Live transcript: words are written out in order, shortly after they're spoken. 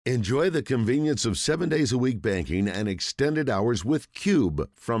Enjoy the convenience of 7 days a week banking and extended hours with Cube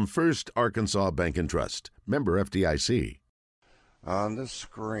from First Arkansas Bank and Trust. Member FDIC. On the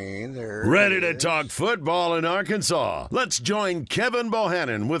screen there. Ready to talk football in Arkansas? Let's join Kevin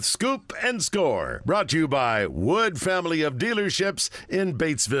Bohannon with Scoop and Score. Brought to you by Wood Family of Dealerships in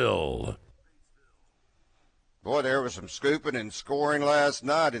Batesville. Boy, there was some scooping and scoring last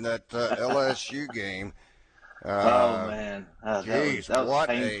night in that LSU game. Oh, man. That was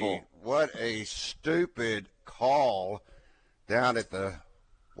painful. What a stupid call down at the,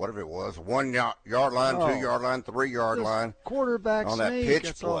 whatever it was, 1 yard line, 2 yard line, 3 yard line. Quarterback on sneak. that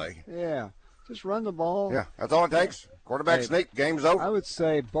pitch play. Yeah. Just run the ball. Yeah, that's all it takes. Quarterback sneak, game's over. I would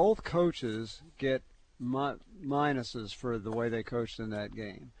say both coaches get minuses for the way they coached in that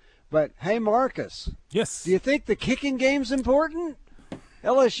game. But, hey, Marcus. Yes. Do you think the kicking game's important?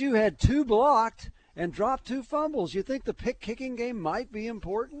 LSU had 2 blocked and dropped 2 fumbles. You think the kicking game might be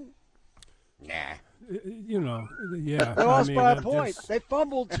important? Nah. Yeah. They lost by a point. They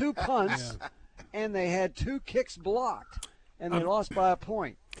fumbled 2 punts, and they had 2 kicks blocked, and they lost by a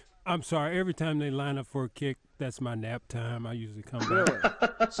point. I'm sorry. Every time they line up for a kick, that's my nap time. I usually come back.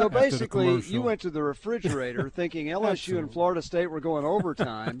 Really? So basically, you went to the refrigerator thinking LSU and Florida State were going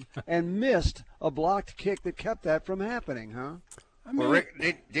overtime and missed a blocked kick that kept that from happening, huh? Well, Rick,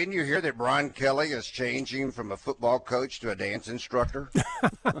 didn't you hear that Brian Kelly is changing from a football coach to a dance instructor?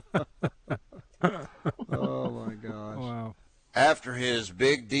 Oh, my gosh. Wow. After his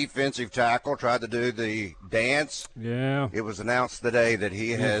big defensive tackle tried to do the dance, it was announced today that he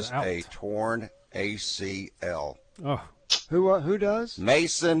has a torn ACL. Oh. Who does?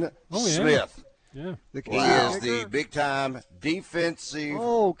 Mason Smith. Yeah. He is the big-time defensive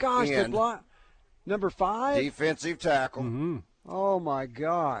end. Number 5? Defensive tackle. Mm-hmm. Oh, my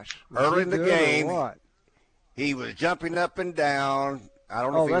gosh. Early in the game, what? he was jumping up and down. I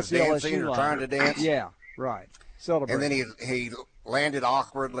don't know if he was dancing or trying to dance. Yeah, right. Celebrate. And then he landed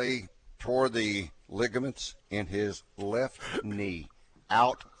awkwardly toward the ligaments in his left knee,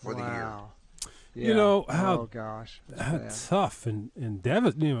 out for the year. Yeah. You know how, how tough and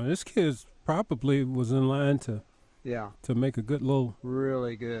devastating. This kid probably was in line to make a good little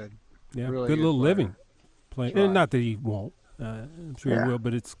really good good little living playing. Right. And not that he won't. I'm sure he will,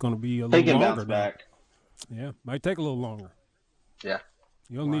 but it's going to be a little longer. Bounce back. Yeah, might take a little longer. Yeah,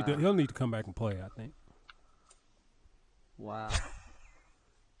 he'll need to come back and play, I think. Wow,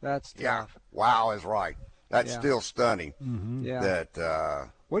 that's tough. Yeah, wow is right. That's still stunning. Mm-hmm. Yeah. That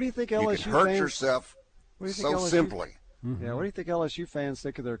what do you think LSU you can hurt fans, yourself so simply. Mm-hmm. Yeah, what do you think LSU fans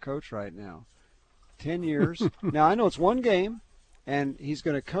think of their coach right now? 10 years. Now I know it's one game, and he's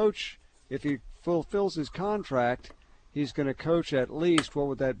going to coach if he fulfills his contract. He's going to coach at least, what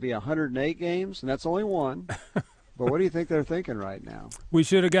would that be, 108 games? And that's only one. But what do you think they're thinking right now? We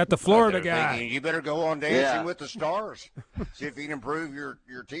should have got the Florida guy. Thinking, you better go on Dancing with the Stars. See if you can improve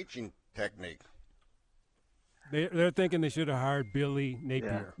your teaching technique. They're thinking they should have hired Billy Napier.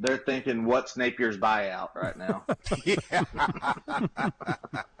 Yeah. They're thinking, what's Napier's buyout right now?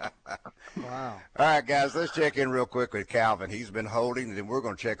 Wow. All right, guys, let's check in real quick with Calvin. He's been holding, and then we're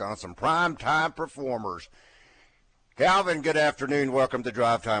going to check on some prime-time performers. Calvin, good afternoon. Welcome to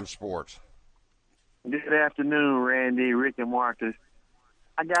Drive Time Sports. Good afternoon, Randy, Rick, and Marcus.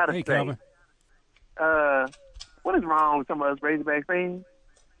 I got to say, Calvin. What is wrong with some of us Razorback fans?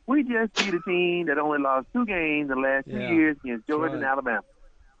 We just beat a team that only lost 2 games in the last 2 years against Georgia and Alabama.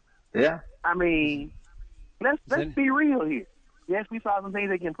 Yeah. I mean, let's be real here. Yes, we saw some things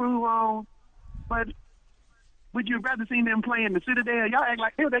they can improve on, but would you rather see them playing the Citadel? Y'all act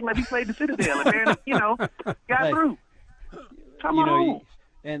like we played the Citadel and barely, got through. Come on.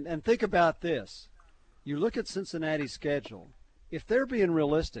 And think about this. You look at Cincinnati's schedule. If they're being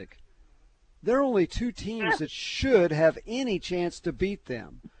realistic, there are only 2 teams that should have any chance to beat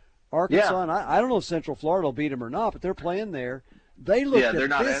them. Arkansas, and I don't know if Central Florida will beat them or not, but they're playing there. They looked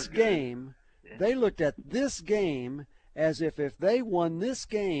at this game. They looked at this game as if they won this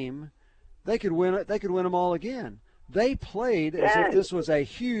game, they could win it. They could win them all again. They played as if this was a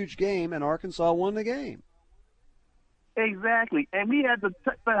huge game, and Arkansas won the game. Exactly, and we had the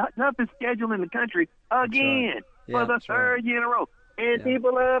toughest schedule in the country again for the third year in a row, and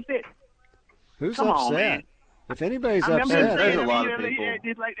people loved it. Who's Come upset? on, man. If anybody's upset, there's a lot of people.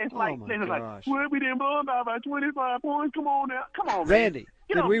 It's like gosh. well, we didn't blow them by about 25 points. Come on now, come on, Randy.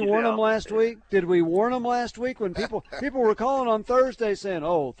 man. Did we warn them last week? Did we warn them last week when people were calling on Thursday saying,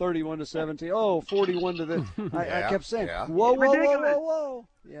 31-17, 41 to this? I kept saying, whoa.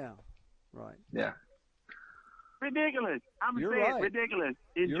 Yeah, right. Yeah. Ridiculous. I'm saying right. ridiculous.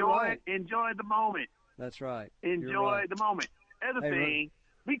 You're right. Enjoy the moment. That's right. Enjoy the moment. Other thing,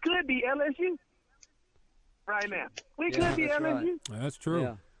 we could be LSU right now. We could be LSU. Right. That's true.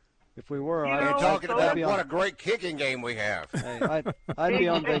 Yeah. If we were, You're talking about what a great kicking game we have. Hey, I'd be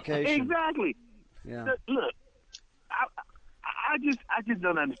on vacation. Exactly. Yeah. Look, I just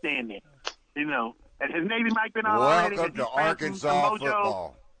don't understand that. You know, and has Navy Mike been on already? Welcome to Arkansas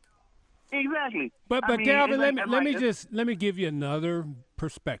football. Exactly. But I mean, Calvin, like, let me give you another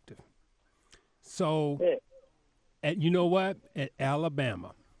perspective. So, you know what? At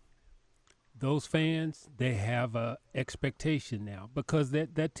Alabama, those fans, they have a expectation now because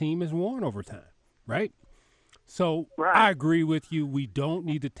that team has won over time, right? So I agree with you. We don't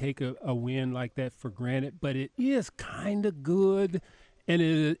need to take a win like that for granted, but it is kind of good, and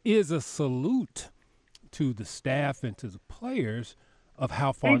it is a salute to the staff and to the players of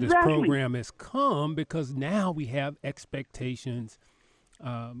how far this program has come, because now we have expectations greater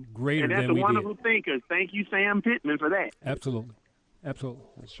than we did. And that's the wonderful thinkers. Thank you, Sam Pittman, for that. Absolutely. That's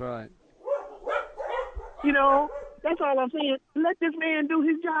right. You know, that's all I'm saying. Let this man do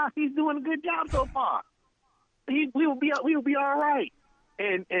his job. He's doing a good job so far. We will be all right.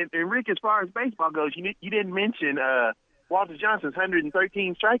 And Rick, as far as baseball goes, you didn't mention Walter Johnson's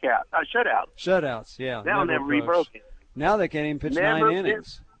 113 shutouts. Shutouts, yeah. That'll never be broken. Now they can't even pitch 9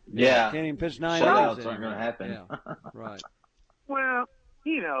 innings. Yeah. They can't even pitch 9 Shutouts innings. aren't going to happen. Yeah. Right. Well,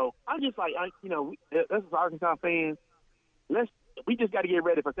 you know, I'm just like, us as Arkansas fans, we just got to get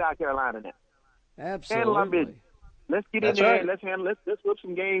ready for South Carolina now. Absolutely. Handle our business. Let's get in there. Right. Let's whip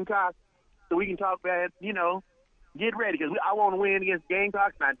some Gamecocks so we can talk about, get ready, because I want to win against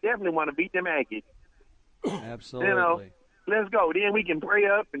Gamecocks, and I definitely want to beat them Aggies. Absolutely. Let's go. Then we can pray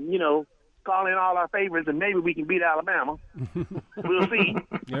up and, call in all our favorites, and maybe we can beat Alabama. We'll see.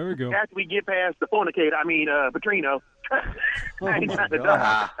 There we go. After we get past the fornicator, Petrino.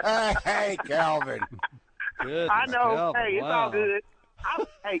 Hey, Calvin. I know. Calvin. Hey, it's all good.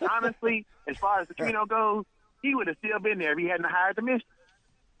 Honestly, as far as Petrino goes, he would have still been there if he hadn't hired the mistress.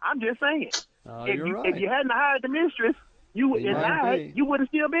 I'm just saying. If you hadn't hired the mistress, you would have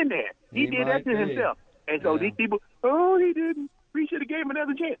still been there. He did that to himself. And so these people, he didn't. We should have gave him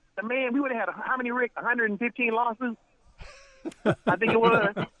another chance. The man, we would have had how many, Rick? 115 lawsuits? I think it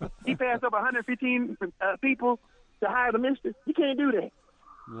was. He passed up 115 people to hire the mistress. You can't do that.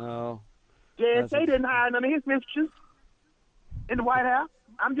 No. JSA didn't hire none of his mistresses in the White House.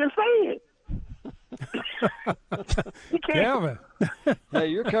 I'm just saying. You can't. Calvin. Hey,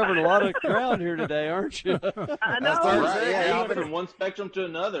 you're covering a lot of ground here today, aren't you? I know. He went from one spectrum to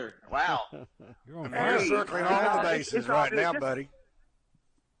another. Wow. You're circling all the bases right now, buddy.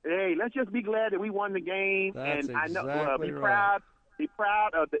 Hey, let's just be glad that we won the game. That's and I know, exactly be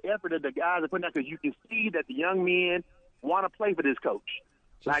proud of the effort that the guys are putting out, because you can see that the young men want to play for this coach.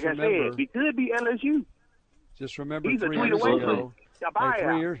 Like I said, he could be LSU. Just remember, He's 3 a tweet years away ago.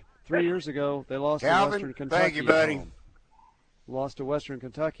 from 3 years ago, they lost to Calvin, Western Kentucky thank you, buddy. at home. Lost to Western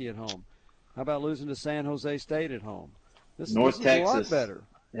Kentucky at home. How about losing to San Jose State at home? This is a lot better.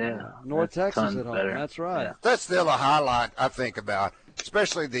 Yeah. North Texas at home. Better. That's right. Yeah. That's still a highlight I think about,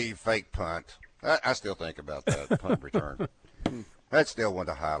 especially the fake punt. I still think about that punt return. That's still one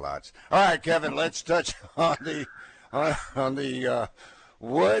of the highlights. All right, Kevin, let's touch on the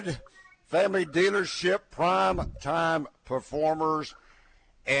Wood Family Dealership Prime Time Performers.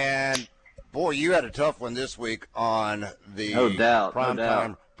 And, boy, you had a tough one this week on the Prime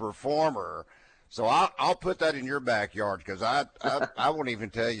Time Performer. So I'll put that in your backyard, because I won't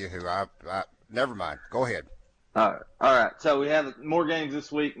even tell you who. Never mind. Go ahead. All right. So we have more games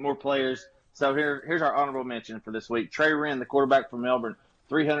this week, more players. So here's our honorable mention for this week. Trey Wren, the quarterback from Melbourne,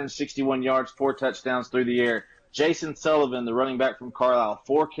 361 yards, 4 touchdowns through the air. Jason Sullivan, the running back from Carlisle,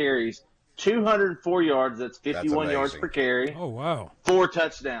 4 carries, 204 yards. That's 51 yards per carry. Oh, wow. 4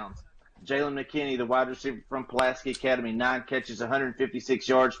 touchdowns. Jalen McKinney, the wide receiver from Pulaski Academy, 9 catches, 156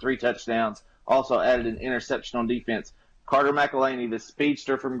 yards, 3 touchdowns. Also added an interception on defense. Carter McElhaney, the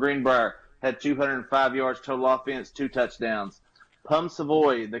speedster from Greenbrier, had 205 yards total offense, 2 touchdowns. Pum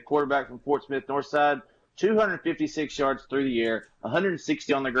Savoy, the quarterback from Fort Smith Northside, 256 yards through the air,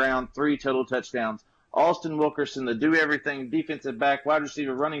 160 on the ground, 3 total touchdowns. Austin Wilkerson, the do-everything defensive back, wide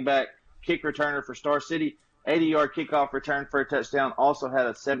receiver, running back, kick returner for Star City, 80-yard kickoff return for a touchdown. Also had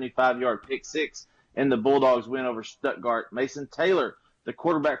a 75-yard pick six in the Bulldogs win over Stuttgart. Mason Taylor, the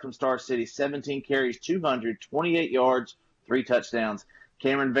quarterback from Star City, 17 carries, 228 yards, 3 touchdowns.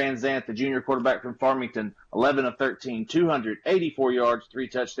 Cameron Van Zant, the junior quarterback from Farmington, 11 of 13, 284 yards, 3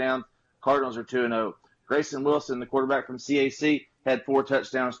 touchdowns. Cardinals are 2-0. Grayson Wilson, the quarterback from CAC, had 4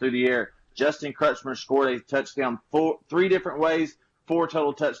 touchdowns through the air. Justin Crutchmer scored a touchdown 3 different ways, 4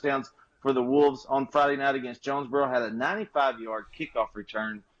 total touchdowns. for the Wolves on Friday night against Jonesboro had a 95-yard kickoff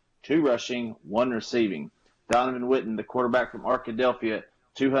return, 2 rushing, 1 receiving. Donovan Witten, the quarterback from Arkadelphia,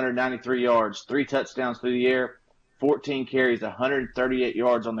 293 yards, 3 touchdowns through the air, 14 carries, 138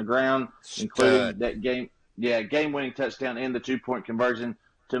 yards on the ground, including that game-winning touchdown and the 2-point conversion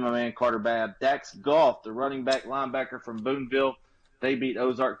to my man Carter Babb. Dax Goff, the running back linebacker from Boonville, they beat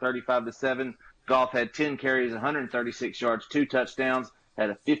Ozark 35-7. Goff had 10 carries, 136 yards, 2 touchdowns, had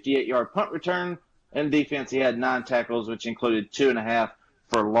a 58-yard punt return, and defense he had 9 tackles, which included 2.5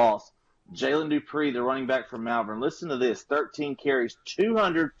 for loss. Jalen Dupree, the running back from Malvern, listen to this, 13 carries,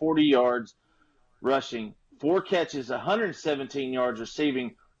 240 yards rushing, 4 catches, 117 yards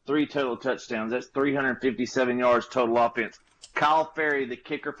receiving, 3 total touchdowns. That's 357 yards total offense. Kyle Ferry, the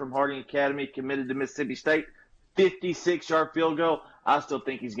kicker from Harding Academy, committed to Mississippi State, 56-yard field goal. I still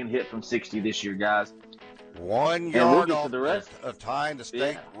think he's going to hit from 60 this year, guys. 1 yard off the rest of tying the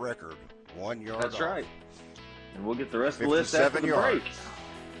state record. 1 yard That's off. right. And we'll get the rest of the list after the break.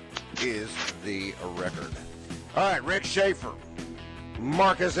 Is the record. All right, Rick Schaefer,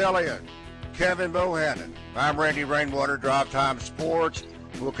 Marcus Elliott, Kevin Bohannon. I'm Randy Rainwater, Drive Time Sports.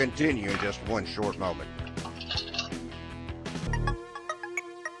 We'll continue in just one short moment.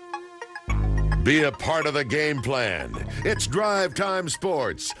 Be a part of the game plan. It's Drive Time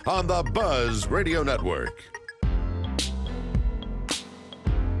Sports on the Buzz Radio Network.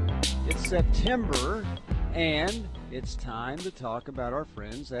 It's September, and it's time to talk about our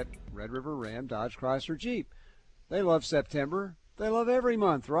friends at Red River Ram Dodge Chrysler Jeep. They love September. They love every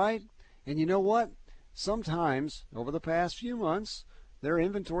month, right? And you know what? Sometimes, over the past few months, their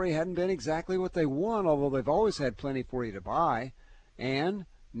inventory hadn't been exactly what they want, although they've always had plenty for you to buy. And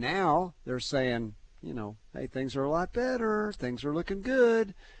now they're saying, hey, things are a lot better. Things are looking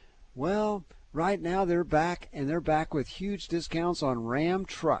good. Well, right now they're back, and they're back with huge discounts on Ram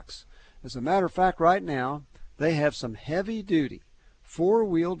trucks. As a matter of fact, right now, they have some heavy-duty,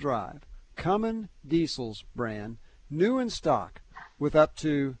 4-wheel drive, Cummins Diesels brand, new in stock, with up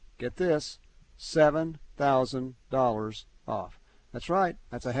to, get this, $7,000 off. That's right.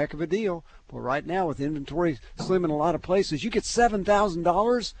 That's a heck of a deal. But right now, with inventory slim in a lot of places, you get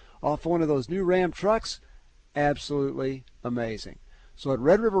 $7,000 off one of those new Ram trucks. Absolutely amazing. So at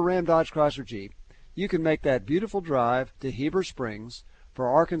Red River Ram Dodge Chrysler Jeep, you can make that beautiful drive to Heber Springs for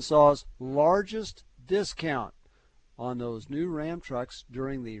Arkansas's largest discount on those new Ram trucks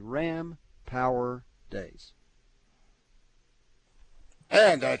during the Ram Power Days.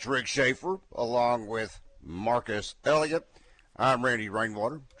 And that's Rick Schaefer, along with Marcus Elliott. I'm Randy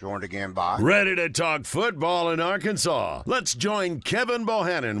Rainwater, joined again by... Ready to talk football in Arkansas? Let's join Kevin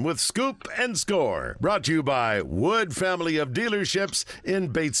Bohannon with Scoop and Score. Brought to you by Wood Family of Dealerships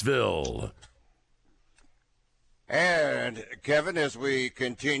in Batesville. And, Kevin, as we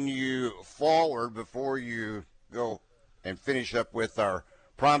continue forward, before you go and finish up with our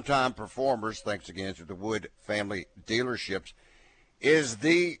primetime performers, thanks again to the Wood Family Dealerships, is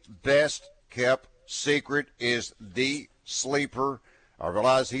the best kept secret, is the sleeper. I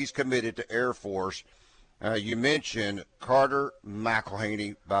realize he's committed to Air Force. You mentioned Carter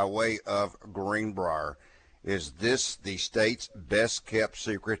McElhaney by way of Greenbrier. Is this the state's best kept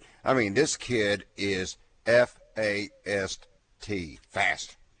secret? I mean, this kid is F-A-S-T,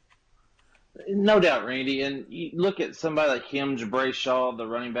 fast. No doubt, Randy. And you look at somebody like him, Brayshaw, the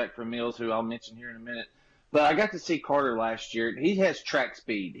running back from Mills, who I'll mention here in a minute. But I got to see Carter last year. He has track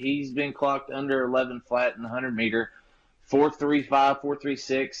speed. He's been clocked under 11 flat in the 100-meter. 4.35,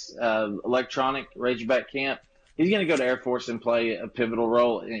 4.36, electronic Razorback camp. He's going to go to Air Force and play a pivotal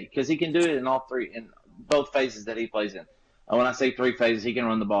role because he can do it in both phases that he plays in. When I say 3 phases, he can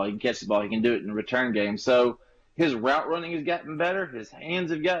run the ball, he can catch the ball, he can do it in the return game. So his route running has gotten better, his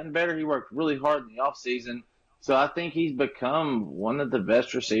hands have gotten better. He worked really hard in the offseason. So I think he's become one of the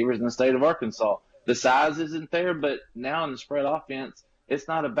best receivers in the state of Arkansas. The size isn't there, but now in the spread offense, it's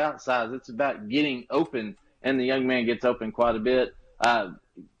not about size. It's about getting open. And the young man gets open quite a bit.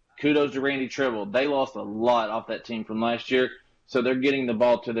 Kudos to Randy Tribble. They lost a lot off that team from last year, so they're getting the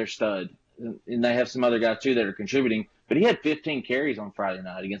ball to their stud. And they have some other guys, too, that are contributing. But he had 15 carries on Friday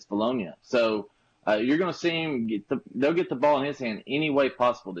night against Bologna. So you're going to see him they'll get the ball in his hand any way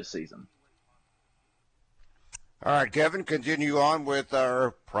possible this season. All right, Kevin, continue on with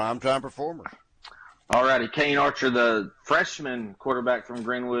our primetime performers. All righty, Kane Archer, the freshman quarterback from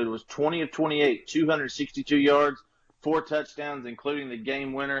Greenwood, was 20 of 28, 262 yards, 4 touchdowns, including the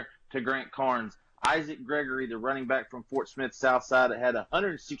game winner to Grant Carnes. Isaac Gregory, the running back from Fort Smith Southside, had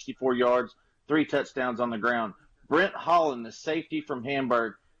 164 yards, 3 touchdowns on the ground. Brent Holland, the safety from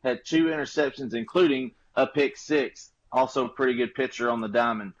Hamburg, had 2 interceptions, including a pick 6. Also a pretty good pitcher on the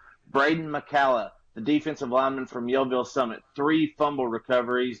diamond. Braden McCalla, the defensive lineman from Yellville Summit, 3 fumble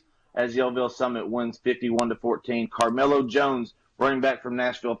recoveries as Yellville Summit wins 51-14. Carmelo Jones, running back from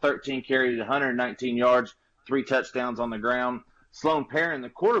Nashville, 13 carries, 119 yards, 3 touchdowns on the ground. Sloan Perrin, the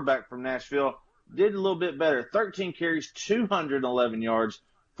quarterback from Nashville, did a little bit better. 13 carries, 211 yards,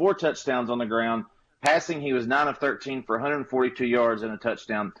 4 touchdowns on the ground. Passing, he was 9 of 13 for 142 yards and a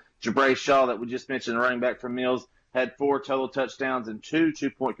touchdown. Jabray Shaw, that we just mentioned, the running back from Mills, had 4 total touchdowns and 2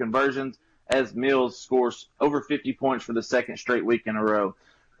 two-point conversions as Mills scores over 50 points for the second straight week in a row.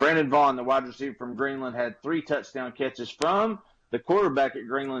 Brandon Vaughn, the wide receiver from Greenland, had 3 touchdown catches from the quarterback at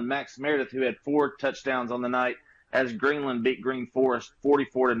Greenland, Max Meredith, who had 4 touchdowns on the night as Greenland beat Green Forest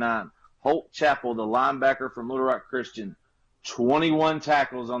 44-9. Holt Chappell, the linebacker from Little Rock Christian, 21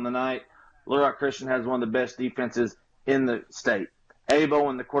 tackles on the night. Little Rock Christian has one of the best defenses in the state. Abe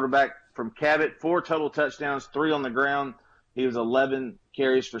Owen, the quarterback from Cabot, 4 total touchdowns, 3 on the ground. He was 11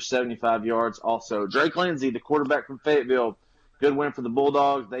 carries for 75 yards also. Drake Lindsay, the quarterback from Fayetteville, good win for the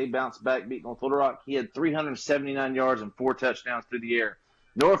Bulldogs. They bounced back, beating North Little Rock. He had 379 yards and 4 touchdowns through the air.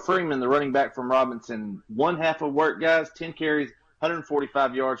 Noah Freeman, the running back from Robinson, 1 half of work, guys, 10 carries,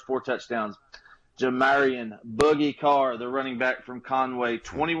 145 yards, 4 touchdowns. Jamarian Boogie Carr, the running back from Conway,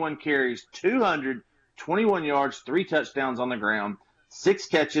 21 carries, 221 yards, 3 touchdowns on the ground, 6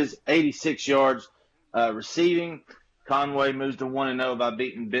 catches, 86 yards receiving. Conway moves to 1-0 by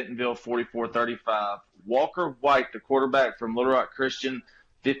beating Bentonville 44-35. Walker White, the quarterback from Little Rock Christian,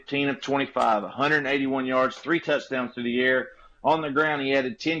 15 of 25, 181 yards, 3 touchdowns through the air. On the ground, he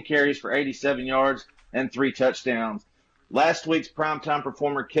added 10 carries for 87 yards and 3 touchdowns. Last week's primetime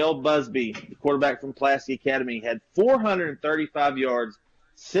performer, Kel Busby, the quarterback from Pulaski Academy, had 435 yards,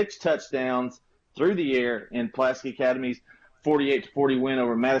 6 touchdowns through the air in Pulaski Academy's 48-40 win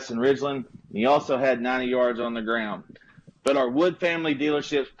over Madison Ridgeland. He also had 90 yards on the ground. But our Wood Family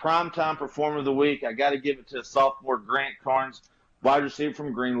Dealership's primetime performer of the week, I got to give it to sophomore Grant Carnes, wide receiver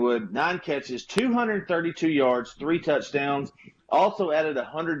from Greenwood. 9 catches, 232 yards, 3 touchdowns. Also added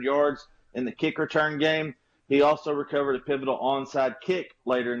 100 yards in the kick return game. He also recovered a pivotal onside kick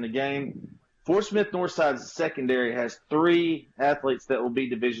later in the game. Fort Smith Northside's secondary has 3 athletes that will be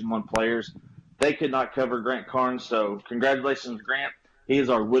Division I players. They could not cover Grant Carnes, so congratulations, Grant. He is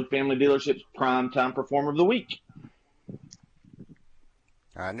our Wood Family Dealership's primetime performer of the week.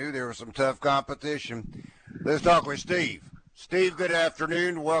 I knew there was some tough competition. Let's talk with Steve. Steve, good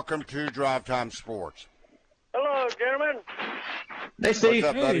afternoon. Welcome to Drive Time Sports. Hello, gentlemen. Hey, Steve.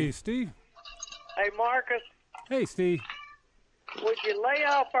 What's up, buddy? Hey, Steve. Hey, Marcus. Hey, Steve. Would you lay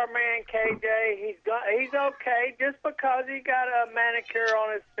off our man KJ? He's okay. Just because he got a manicure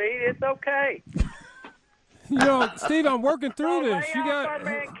on his feet, it's okay. You know, Steve, I'm working through this. Lay off our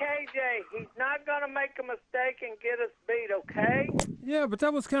man KJ. He's not going to make a mistake and get us beat, okay? Yeah, but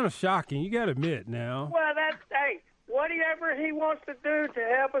that was kind of shocking. You got to admit now. Well, hey, whatever he wants to do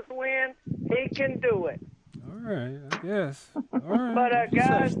to help us win, he can do it. All right, I guess. All right. But,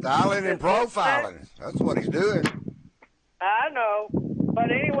 guys. Styling and profiling. That's what he's doing. I know.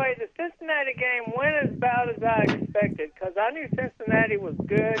 But anyway, the Cincinnati game went about as I expected because I knew Cincinnati was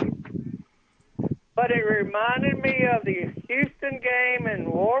good. But it reminded me of the Houston game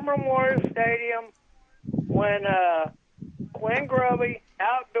in War Memorial Stadium when Quinn Grubby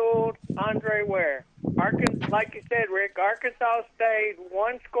outdueled Andre Ware. Like you said, Rick, Arkansas stayed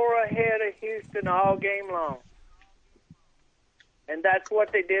 1 score ahead of Houston all game long. And that's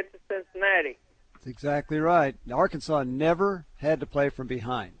what they did to Cincinnati. That's exactly right. Arkansas never had to play from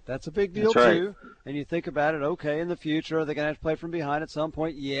behind. That's a big deal, That's right. too. And you think about it, okay, in the future, are they going to have to play from behind at some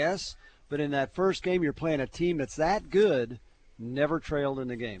point? Yes. But in that first game, you're playing a team that's that good, never trailed in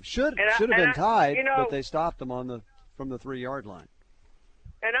the game. Should have been tied, but they stopped them from the 3-yard line.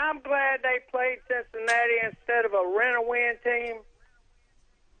 And I'm glad they played Cincinnati instead of a rent-a-win team.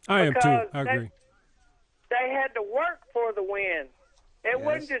 I am too. I agree. They had to work for the win. It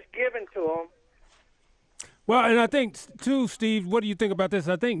wasn't just given to them. Well, and I think, too, Steve, what do you think about this?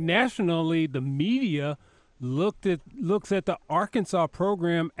 I think nationally the media looks at the Arkansas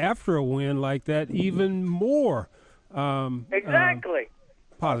program after a win like that even more exactly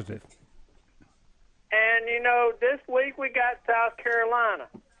positive. And, this week we got South Carolina.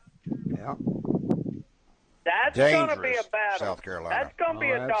 Yeah. That's going to be a battle. South Carolina. That's going to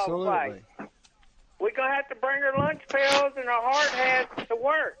be a dogfight. Absolutely. We're going to have to bring our lunch pails and our hard hats to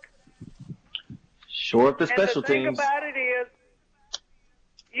work. Shore up the special and the thing teams. about it is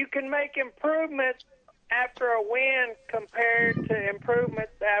you can make improvements after a win compared to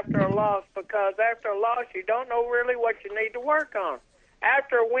improvements after a loss, because after a loss you don't know really what you need to work on.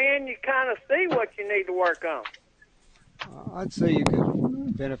 After a win, you kind of see what you need to work on. I'd say you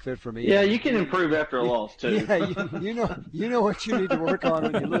could benefit from either. Yeah, you can improve after a loss too. Yeah, you know what you need to work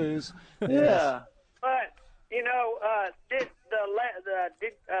on when you lose. Yeah. But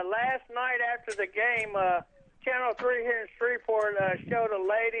last night after the game, Channel 3 here in Shreveport showed a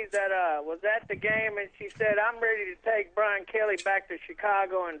lady that was at the game, and she said, "I'm ready to take Brian Kelly back to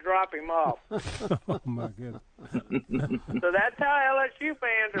Chicago and drop him off." Oh my goodness. So that's how LSU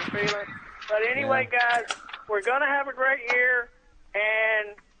fans are feeling. But anyway, guys, we're gonna have a great year,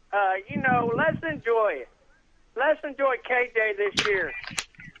 and let's enjoy it. Let's enjoy KJ this year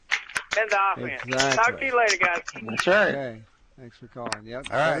and the offense. Exactly. Talk to you later, guys. That's right. Okay. Thanks for calling. Yep.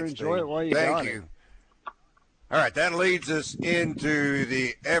 All right, Better enjoy Steve. it while you Thank got you. it. All right, that leads us into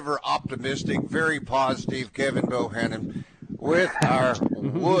the ever-optimistic, very positive Kevin Bohannon with our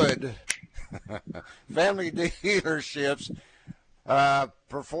Wood Family Dealerships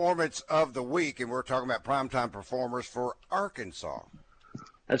Performance of the Week, and we're talking about primetime performers for Arkansas.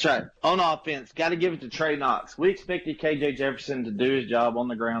 That's right. On offense, got to give it to Trey Knox. We expected KJ Jefferson to do his job on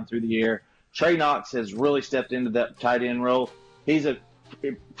the ground through the air. Trey Knox has really stepped into that tight end role. He's a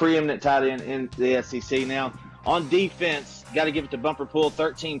preeminent tight end in the SEC now. On defense, got to give it to Bumper Pool,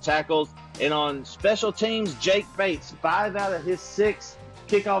 13 tackles. And on special teams, Jake Bates, 5 out of his 6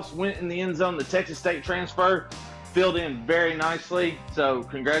 kickoffs went in the end zone. The Texas State transfer filled in very nicely. So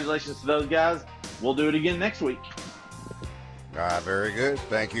congratulations to those guys. We'll do it again next week. Very good.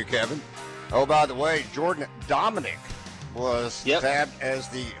 Thank you, Kevin. Oh, by the way, Jordan Dominic was tabbed as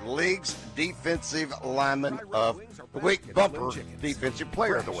the league's defensive lineman of the week, Bumper Defensive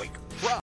Player of the Week.